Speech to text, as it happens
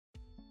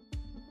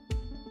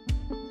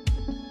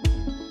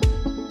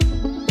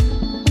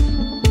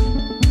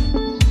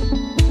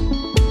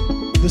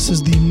This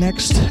is the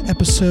next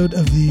episode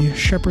of the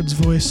Shepherd's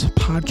Voice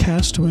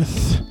podcast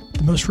with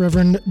the Most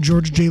Reverend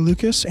George J.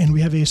 Lucas, and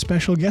we have a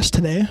special guest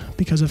today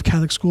because of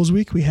Catholic Schools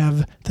Week. We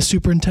have the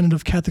Superintendent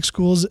of Catholic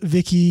Schools,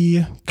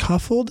 Vickie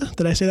Kauffold.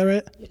 Did I say that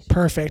right? Yes.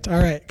 Perfect.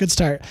 All right, good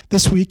start.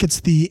 This week,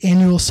 it's the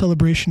annual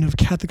celebration of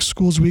Catholic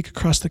Schools Week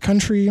across the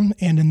country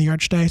and in the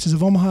Archdiocese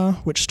of Omaha,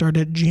 which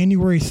started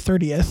January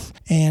 30th,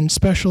 and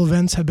special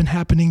events have been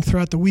happening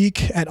throughout the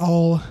week at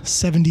all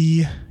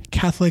 70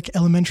 Catholic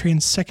elementary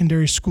and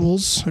secondary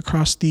schools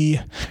across the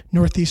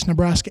Northeast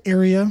Nebraska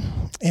area,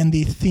 and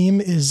the theme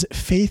is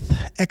Faith,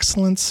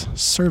 Excellence,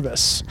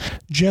 Service.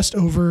 Just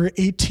over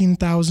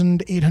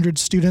 18,800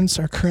 students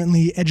are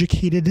currently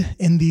educated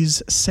in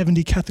these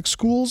 70 Catholic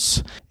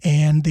schools,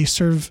 and they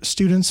serve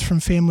students from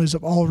families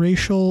of all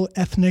racial,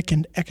 ethnic,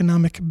 and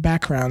economic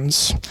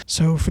backgrounds.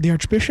 So for the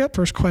Archbishop,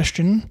 first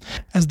question,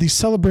 as the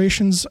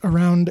celebrations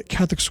around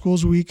Catholic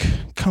Schools Week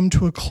come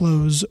to a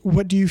close,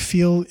 what do you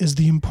feel is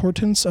the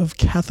importance of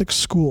Catholic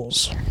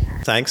schools?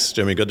 Thanks,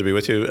 Jimmy. Good to be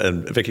with you.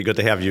 And Vickie, good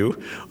to have you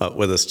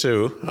with us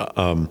too.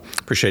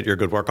 Appreciate your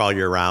good work all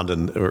year round.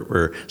 And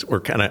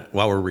we're kind of,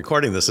 while we're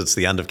recording this, it's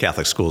the end of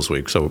Catholic Schools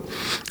Week. So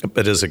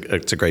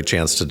it's a great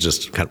chance to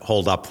just kind of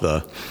hold up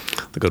the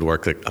good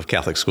work of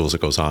Catholic schools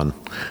that goes on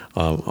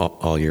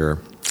all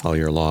year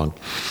long.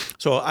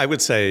 So I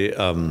would say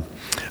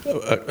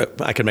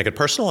I can make it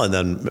personal and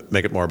then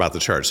make it more about the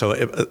church. So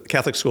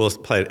Catholic schools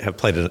have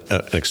played an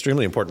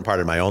extremely important part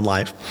in my own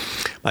life.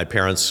 My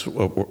parents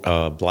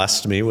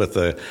blessed me with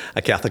a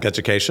Catholic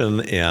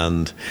education,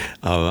 and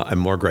I'm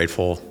more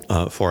grateful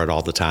for it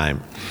all the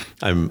time.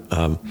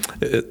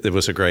 It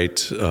was a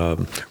great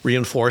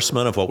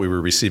reinforcement of what we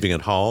were receiving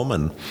at home,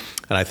 and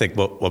I think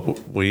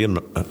what we and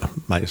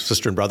my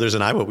sister and brothers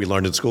and I, what we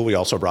learned in school, we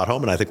also brought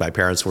home, and I think my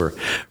parents were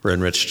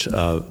enriched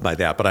by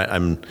that. But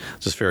I'm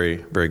just very,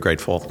 very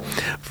grateful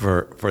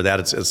for that.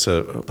 It's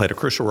played a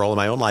crucial role in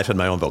my own life and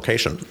my own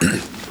vocation.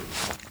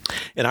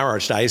 In our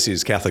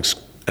Archdiocese,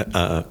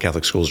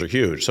 Catholic schools are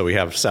huge. So we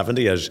have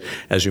 70,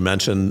 as you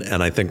mentioned,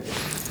 and I think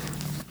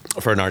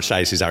for an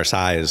archdiocese our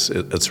size,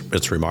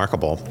 it's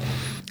remarkable.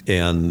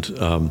 And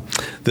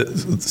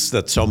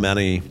that so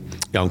many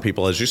young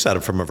people, as you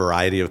said, from a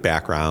variety of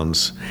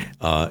backgrounds,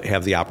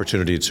 have the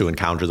opportunity to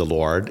encounter the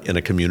Lord in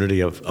a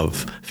community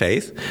of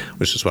faith,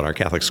 which is what our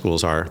Catholic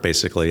schools are,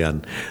 basically,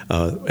 and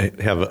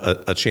have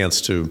a chance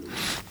to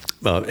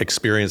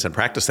experience and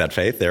practice that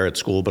faith there at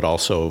school, but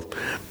also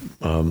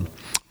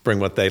bring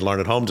what they learn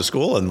at home to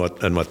school and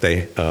what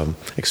they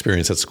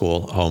experience at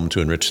school home to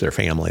enrich their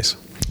families.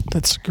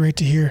 That's great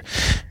to hear.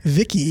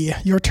 Vickie,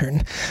 your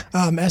turn.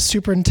 As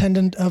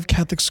superintendent of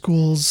Catholic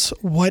schools,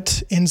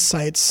 what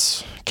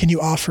insights can you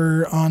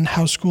offer on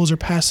how schools are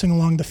passing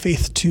along the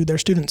faith to their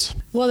students?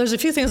 Well, there's a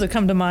few things that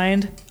come to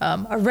mind.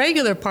 A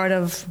regular part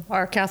of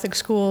our Catholic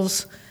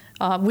schools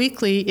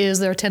weekly is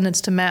their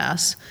attendance to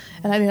Mass.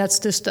 And I think that's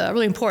just a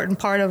really important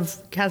part of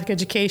Catholic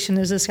education,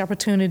 is this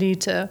opportunity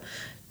to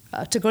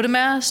go to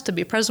Mass, to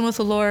be present with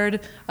the Lord,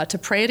 to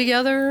pray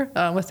together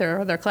with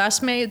their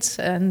classmates.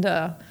 And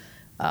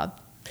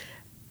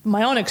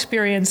my own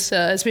experience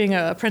as being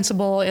a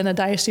principal in a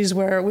diocese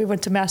where we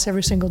went to Mass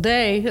every single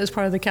day as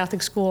part of the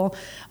Catholic school,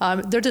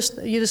 you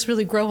just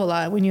really grow a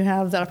lot when you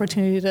have the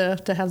opportunity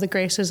to have the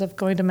graces of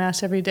going to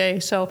Mass every day.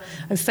 So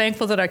I'm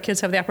thankful that our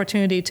kids have the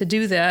opportunity to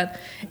do that.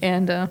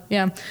 And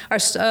our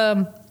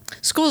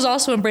schools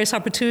also embrace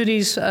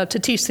opportunities to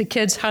teach the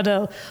kids how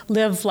to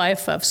live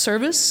life of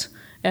service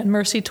and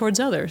mercy towards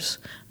others.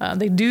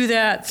 They do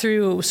that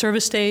through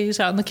service days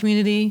out in the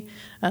community.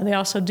 They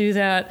also do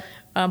that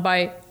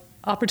by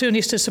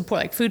opportunities to support,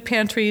 like food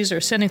pantries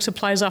or sending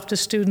supplies off to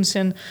students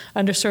in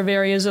underserved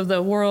areas of the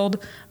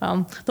world.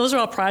 Those are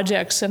all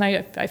projects, and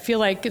I feel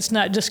like it's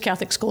not just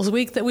Catholic Schools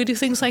Week that we do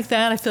things like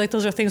that. I feel like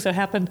those are things that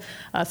happen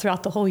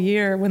throughout the whole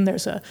year when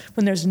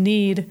there's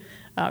need.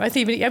 I'm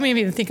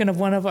even thinking of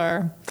one of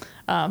our,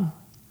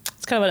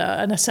 it's kind of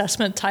an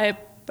assessment type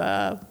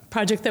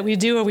project that we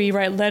do, where we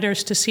write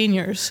letters to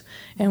seniors,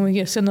 and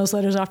we send those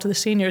letters off to the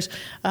seniors.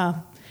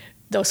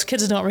 Those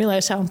kids don't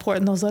realize how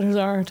important those letters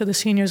are to the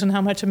seniors and how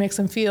much it makes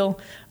them feel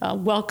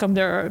welcomed,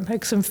 or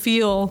makes them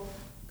feel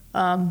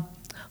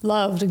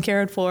loved and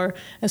cared for.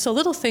 And so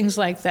little things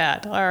like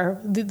that are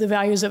the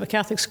values of a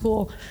Catholic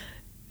school.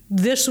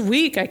 This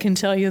week, I can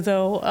tell you,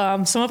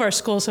 though, some of our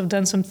schools have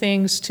done some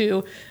things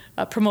to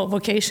promote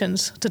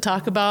vocations, to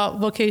talk about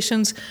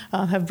vocations,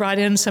 have brought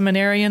in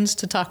seminarians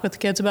to talk with the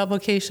kids about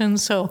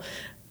vocations. So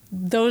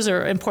those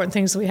are important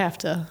things that we have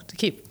to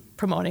keep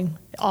promoting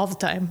all the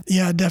time.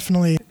 Yeah,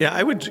 definitely. Yeah,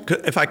 I would,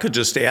 if I could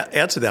just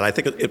add to that, I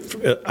think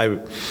I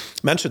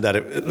mentioned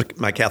that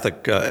my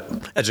Catholic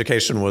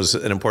education was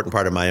an important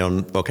part of my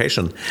own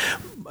vocation.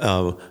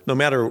 No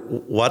matter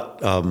what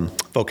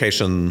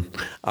vocation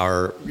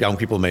our young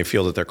people may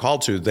feel that they're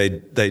called to,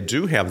 they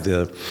do have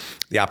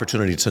the the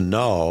opportunity to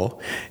know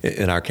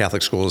in our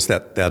Catholic schools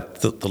that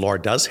the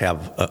Lord does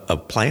have a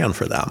plan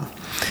for them.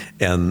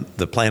 And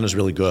the plan is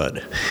really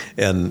good.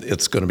 And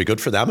it's going to be good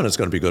for them, and it's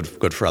going to be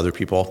good for other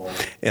people.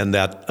 And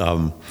that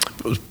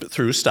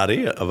through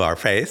study of our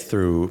faith,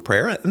 through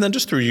prayer, and then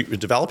just through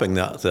developing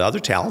the other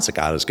talents that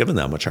God has given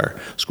them, which our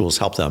schools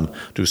help them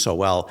do so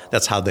well,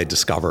 that's how they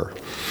discover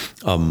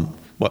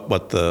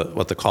what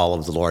the call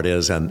of the Lord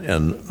is and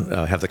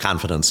have the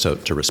confidence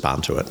to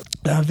respond to it.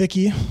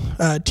 Vickie,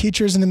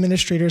 teachers and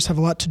administrators have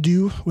a lot to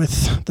do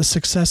with the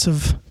success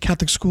of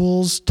Catholic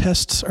schools,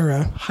 tests or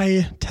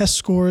high test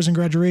scores and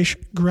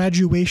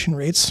graduation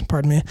rates.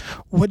 Pardon me.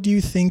 What do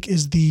you think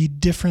is the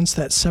difference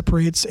that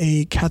separates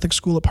a Catholic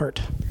school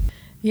apart?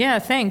 Yeah,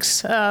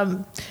 thanks.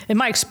 In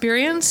my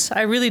experience,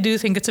 I really do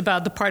think it's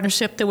about the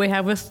partnership that we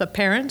have with the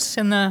parents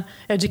and the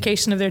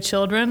education of their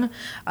children.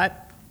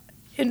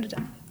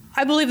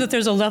 I believe that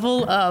there's a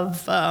level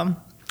of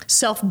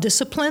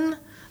self-discipline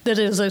that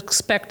is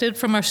expected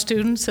from our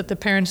students, that the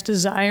parents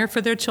desire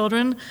for their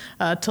children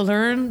to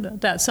learn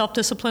that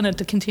self-discipline and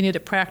to continue to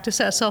practice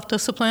that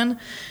self-discipline.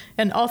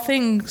 And all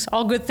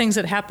good things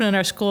that happen in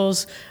our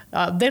schools,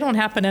 they don't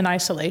happen in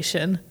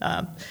isolation.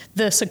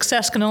 The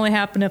success can only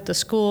happen if the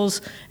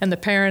schools and the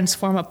parents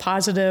form a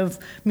positive,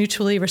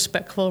 mutually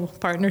respectful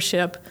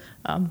partnership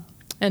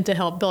and to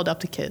help build up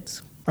the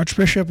kids.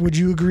 Archbishop, would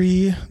you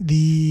agree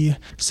the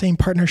same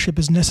partnership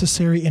is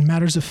necessary in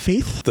matters of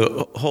faith?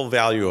 The whole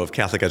value of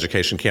Catholic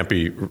education can't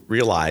be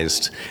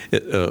realized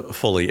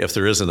fully if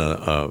there isn't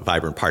a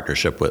vibrant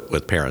partnership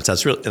with parents.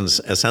 That's really, in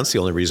a sense, the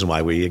only reason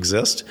why we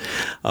exist.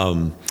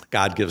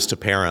 God gives to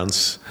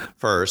parents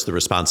first the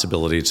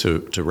responsibility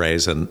to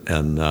raise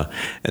and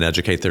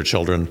educate their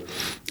children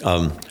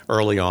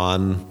early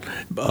on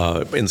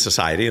in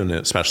society, and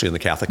especially in the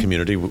Catholic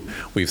community.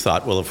 We've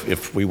thought, well,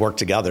 if we work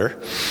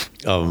together,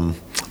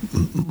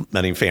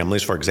 many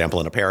families, for example,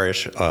 in a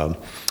parish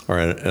or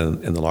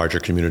in the larger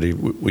community,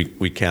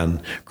 we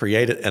can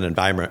create an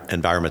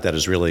environment that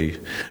is really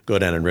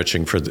good and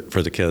enriching for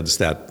the kids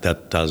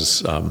that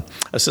does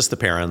assist the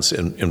parents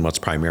in what's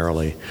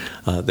primarily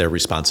their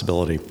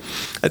responsibility.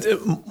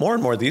 More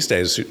and more these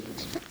days,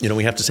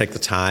 we have to take the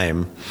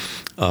time.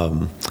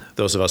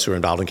 Those of us who are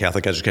involved in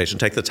Catholic education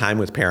take the time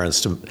with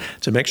parents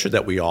to make sure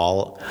that we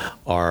all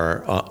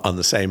are on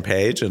the same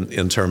page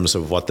in terms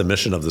of what the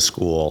mission of the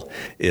school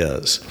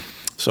is.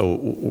 So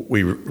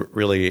we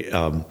really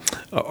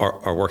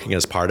are working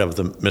as part of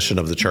the mission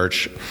of the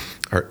Church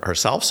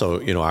herself.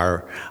 So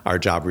our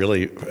job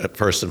really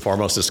first and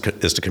foremost is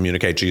to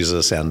communicate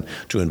Jesus and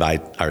to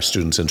invite our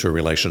students into a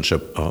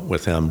relationship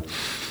with Him.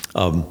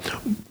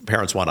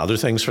 Parents want other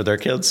things for their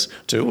kids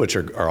too, which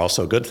are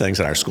also good things,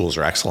 and our schools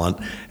are excellent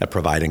at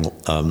providing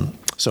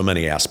so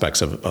many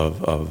aspects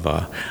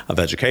of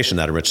education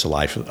that enrich the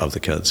life of the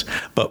kids.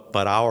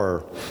 But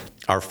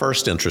our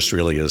first interest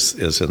really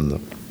is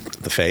in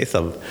the faith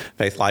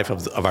life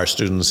of our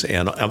students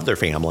and of their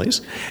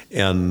families,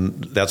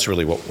 and that's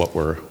really what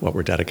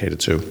we're dedicated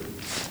to.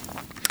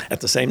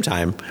 At the same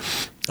time,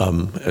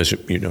 as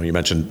you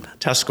mentioned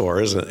test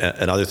scores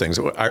and other things.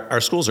 Our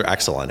schools are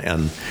excellent,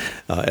 and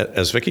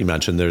as Vickie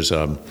mentioned, there's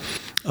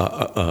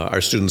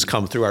our students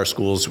come through our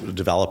schools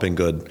developing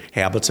good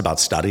habits about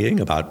studying,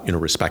 about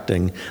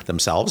respecting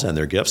themselves and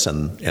their gifts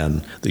and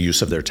the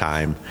use of their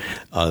time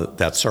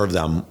that serve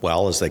them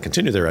well as they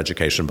continue their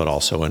education, but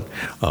also in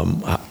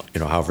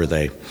however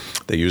they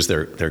use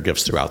their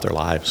gifts throughout their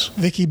lives.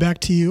 Vickie, back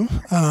to you.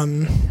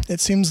 It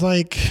seems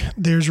like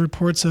there's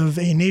reports of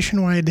a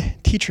nationwide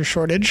teacher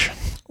shortage.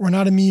 We're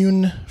not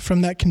immune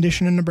from that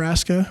condition in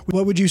Nebraska.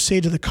 What would you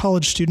say to the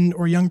college student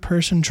or young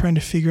person trying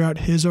to figure out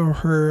his or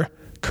her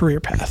career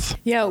path?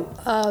 Yeah,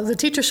 the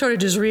teacher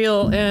shortage is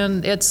real,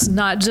 and it's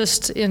not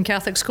just in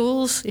Catholic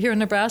schools here in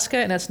Nebraska,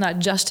 and it's not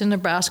just in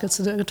Nebraska, it's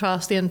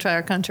across the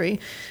entire country.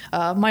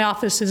 My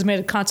office has made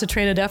a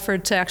concentrated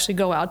effort to actually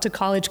go out to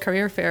college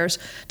career fairs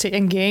to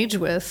engage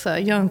with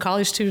young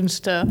college students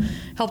to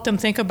help them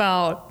think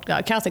about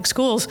Catholic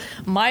schools.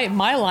 My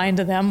line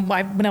to them,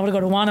 I've been able to go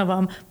to one of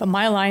them, but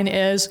my line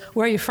is,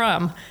 where are you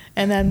from?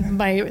 And then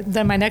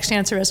my next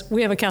answer is,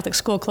 we have a Catholic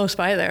school close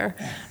by there.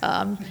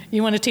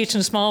 You want to teach in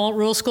a small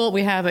rural school?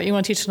 We have it. You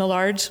want to teach in a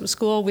large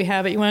school? We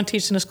have it. You want to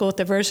teach in a school with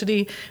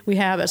diversity? We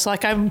have it. It's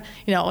like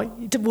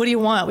what do you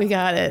want? We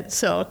got it.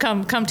 So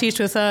come teach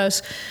with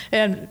us.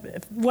 And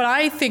what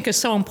I think is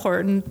so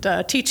important,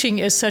 teaching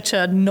is such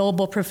a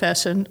noble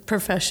profession.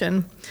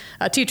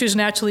 Teachers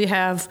naturally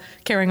have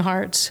caring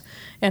hearts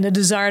and a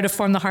desire to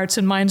form the hearts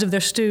and minds of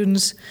their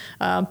students,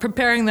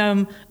 preparing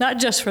them not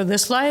just for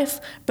this life,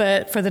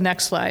 but for the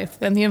next life.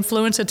 And the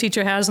influence a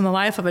teacher has in the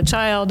life of a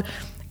child,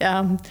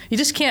 you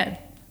just can't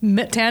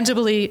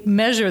tangibly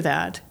measure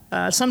that.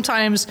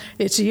 Sometimes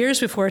it's years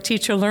before a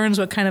teacher learns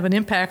what kind of an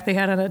impact they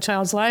had on a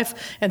child's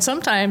life, and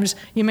sometimes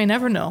you may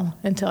never know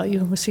until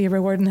you see a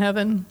reward in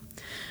heaven.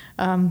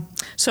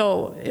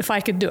 So if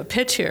I could do a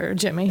pitch here,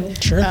 Jimmy.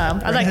 Sure.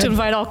 I'd like to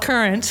invite all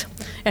current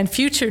and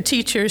future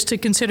teachers to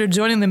consider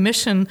joining the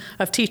mission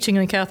of teaching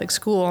in a Catholic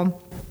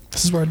school.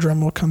 This is where a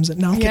drum roll comes in.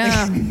 No, I'm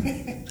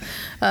kidding.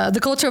 The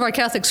culture of our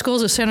Catholic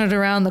schools is centered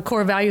around the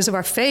core values of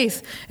our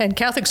faith, and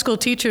Catholic school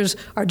teachers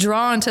are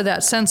drawn to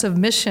that sense of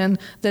mission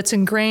that's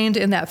ingrained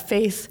in that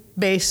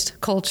faith-based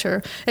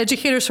culture.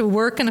 Educators who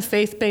work in a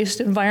faith-based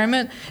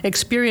environment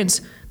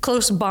experience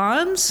close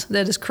bonds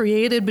that is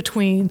created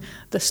between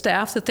the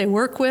staff that they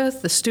work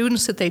with, the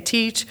students that they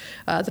teach,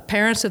 the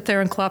parents that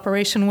they're in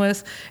cooperation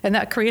with, and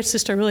that creates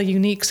just a really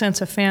unique sense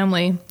of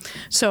family.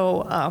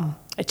 So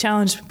I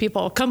challenge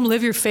people, come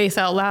live your faith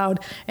out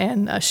loud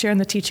and share in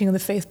the teaching of the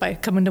faith by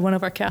coming to one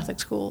of our Catholic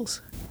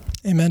schools.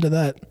 Amen to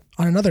that.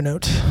 On another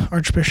note,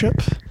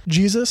 Archbishop,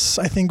 Jesus,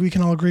 I think we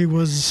can all agree,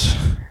 was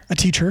a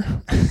teacher.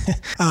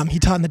 He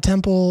taught in the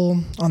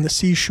temple, on the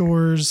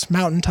seashores,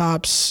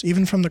 mountaintops,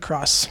 even from the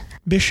cross.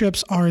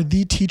 Bishops are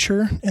the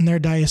teacher in their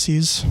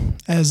diocese.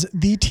 As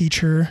the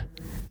teacher,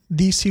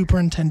 the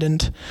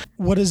superintendent,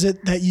 what is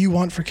it that you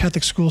want for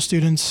Catholic school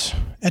students,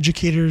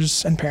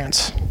 educators, and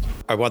parents?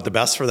 I want the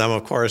best for them,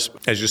 of course.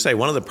 As you say,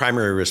 one of the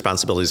primary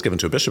responsibilities given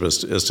to a bishop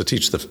is to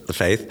teach the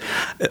faith.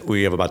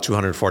 We have about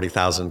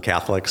 240,000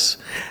 Catholics,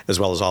 as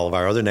well as all of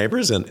our other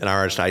neighbors in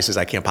our archdiocese.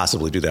 I can't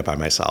possibly do that by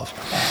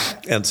myself.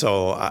 And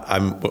so I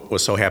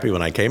was so happy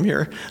when I came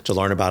here to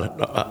learn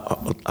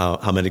about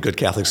how many good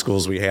Catholic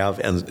schools we have,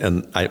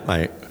 and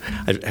I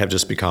have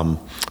just become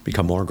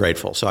more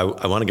grateful. So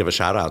I want to give a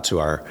shout out to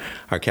our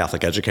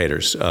Catholic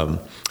educators,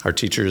 our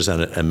teachers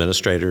and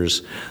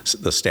administrators,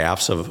 the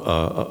staffs of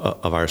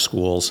our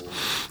schools.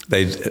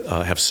 They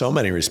have so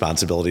many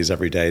responsibilities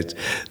every day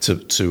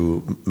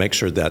to make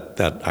sure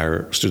that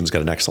our students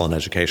get an excellent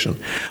education.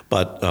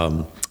 But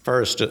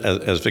first,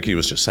 as Vickie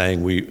was just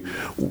saying,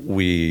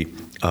 we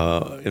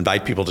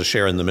invite people to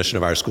share in the mission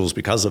of our schools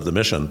because of the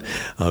mission,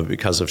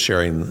 because of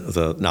sharing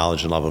the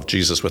knowledge and love of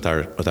Jesus with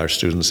our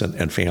students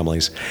and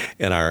families.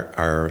 And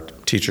our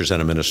teachers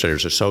and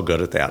administrators are so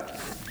good at that.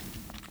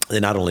 They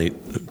not only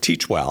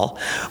teach well,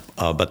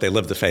 but they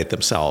live the faith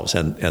themselves,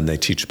 and they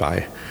teach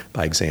by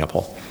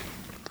example.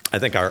 I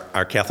think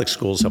our Catholic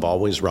schools have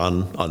always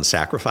run on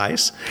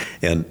sacrifice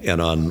and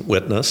on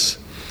witness,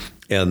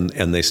 and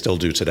they still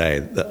do today.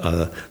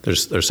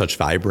 There's such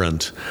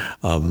vibrant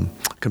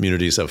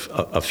communities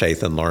of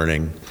faith and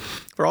learning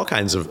for all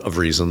kinds of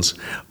reasons,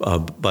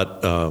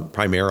 but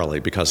primarily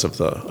because of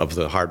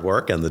the hard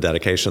work and the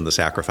dedication, the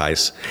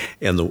sacrifice,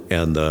 and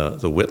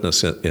the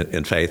witness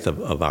in faith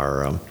of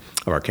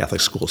our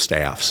Catholic school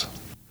staffs.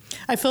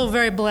 I feel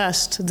very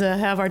blessed to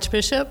have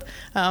Archbishop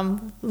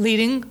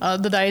leading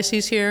the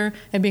diocese here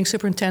and being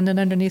superintendent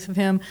underneath of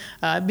him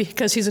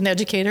because he's an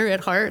educator at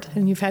heart,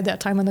 and you've had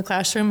that time in the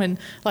classroom and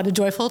a lot of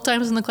joyful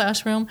times in the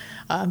classroom.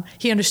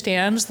 He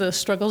understands the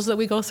struggles that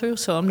we go through,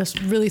 so I'm just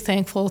really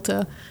thankful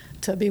to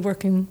be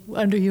working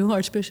under you,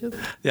 Archbishop.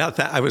 Yeah,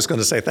 I was going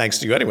to say thanks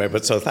to you anyway,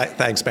 but so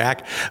thanks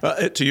back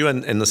to you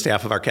and the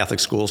staff of our Catholic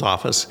Schools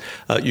Office.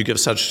 You give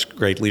such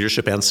great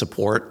leadership and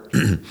support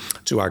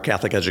to our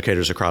Catholic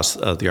educators across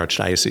the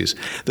Archdiocese.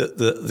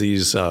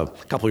 These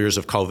couple years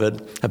of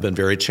COVID have been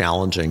very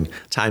challenging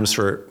times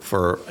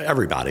for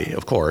everybody,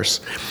 of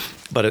course.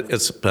 But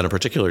it's been a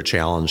particular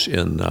challenge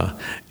in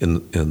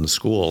the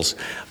schools.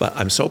 But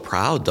I'm so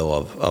proud, though,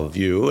 of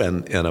you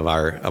and of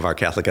our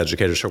Catholic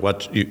educators for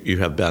what you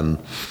have been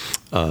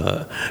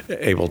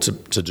able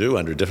to do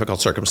under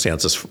difficult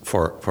circumstances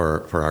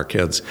for our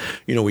kids.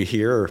 You know, we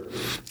hear,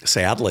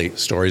 sadly,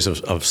 stories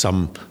of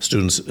some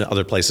students in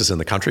other places in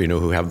the country,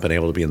 who haven't been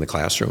able to be in the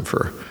classroom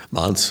for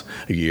months,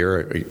 a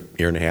year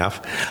and a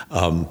half.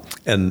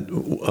 And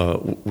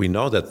we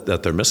know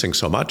that they're missing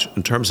so much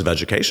in terms of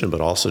education, but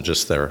also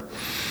just the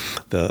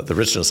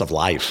richness of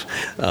life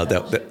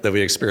that we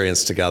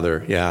experience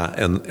together. Yeah,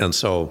 and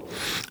so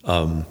there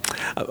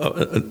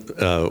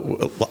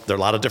are a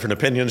lot of different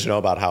opinions,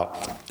 about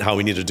how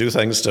we need to do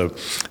things to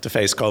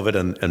face COVID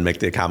and make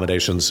the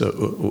accommodations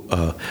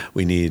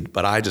we need.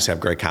 But I just have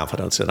great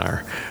confidence in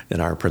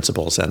our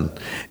principals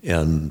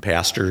and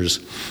pastors,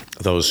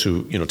 those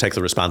who take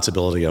the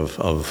responsibility of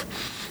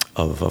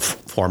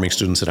forming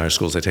students in our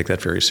schools. They take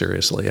that very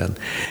seriously, and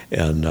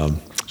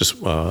just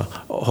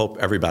hope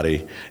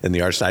everybody in the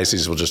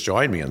Archdiocese will just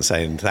join me in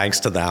saying thanks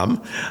to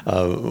them.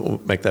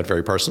 Make that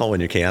very personal when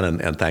you can,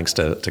 and thanks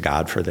to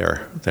God for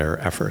their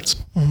efforts.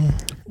 Mm-hmm.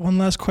 One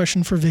last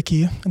question for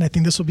Vickie, and I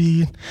think this will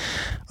be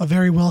a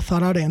very well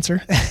thought out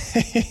answer.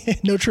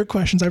 No trick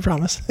questions, I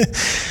promise.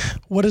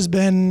 What has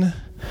been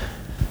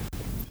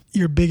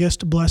your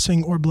biggest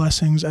blessing or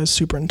blessings as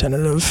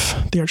superintendent of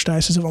the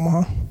Archdiocese of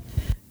Omaha?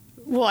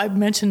 Well, I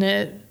mentioned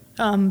it,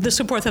 the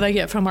support that I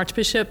get from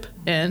Archbishop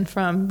and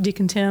from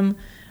Deacon Tim.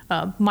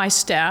 My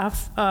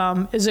staff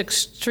is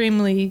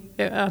extremely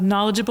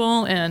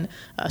knowledgeable and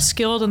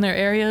skilled in their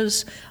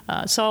areas.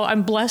 So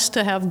I'm blessed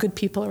to have good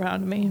people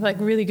around me, like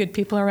really good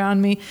people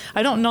around me.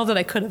 I don't know that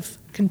I could have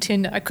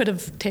continued. I could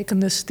have taken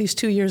these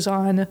 2 years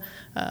on.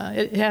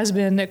 It has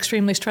been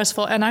extremely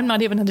stressful, and I'm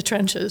not even in the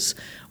trenches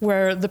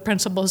where the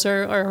principals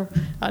are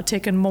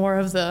taking more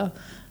of the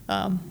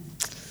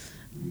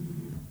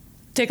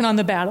taken on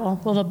the battle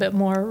a little bit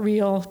more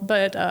real.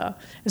 But and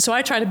so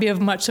I try to be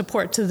of much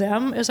support to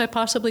them as I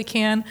possibly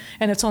can.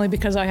 And it's only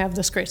because I have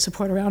this great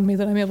support around me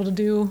that I'm able to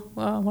do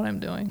what I'm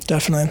doing.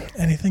 Definitely.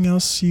 Anything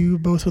else you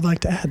both would like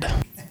to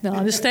add?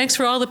 No, just thanks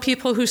for all the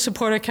people who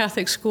support our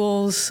Catholic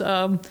schools,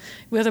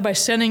 whether by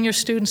sending your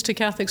students to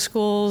Catholic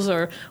schools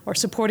or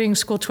supporting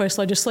school choice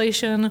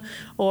legislation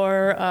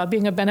or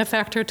being a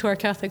benefactor to our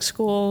Catholic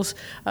schools.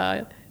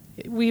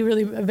 We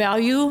really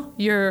value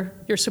your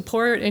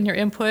support and your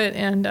input,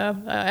 and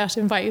I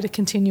invite you to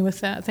continue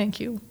with that.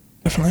 Thank you.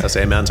 Definitely. Yes,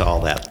 amen to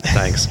all that.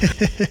 Thanks.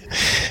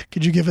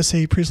 Could you give us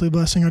a priestly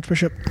blessing,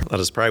 Archbishop? Let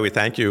us pray. We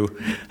thank you,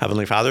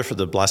 Heavenly Father, for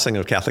the blessing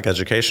of Catholic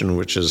education,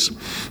 which is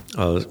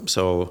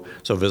so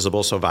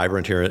visible, so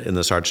vibrant here in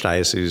this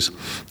Archdiocese.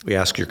 We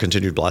ask your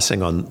continued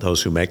blessing on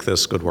those who make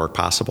this good work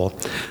possible.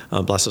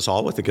 Bless us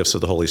all with the gifts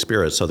of the Holy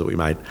Spirit so that we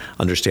might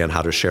understand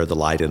how to share the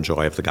light and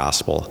joy of the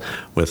gospel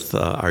with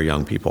our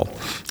young people.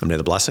 And may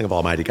the blessing of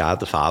Almighty God,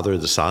 the Father,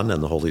 the Son,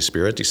 and the Holy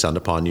Spirit descend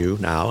upon you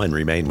now and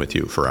remain with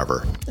you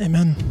forever.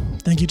 Amen.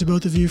 Thank you to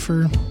both of you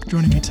for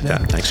joining me today.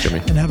 Yeah, thanks, Jimmy.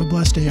 And have a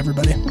blessed day,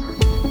 everybody.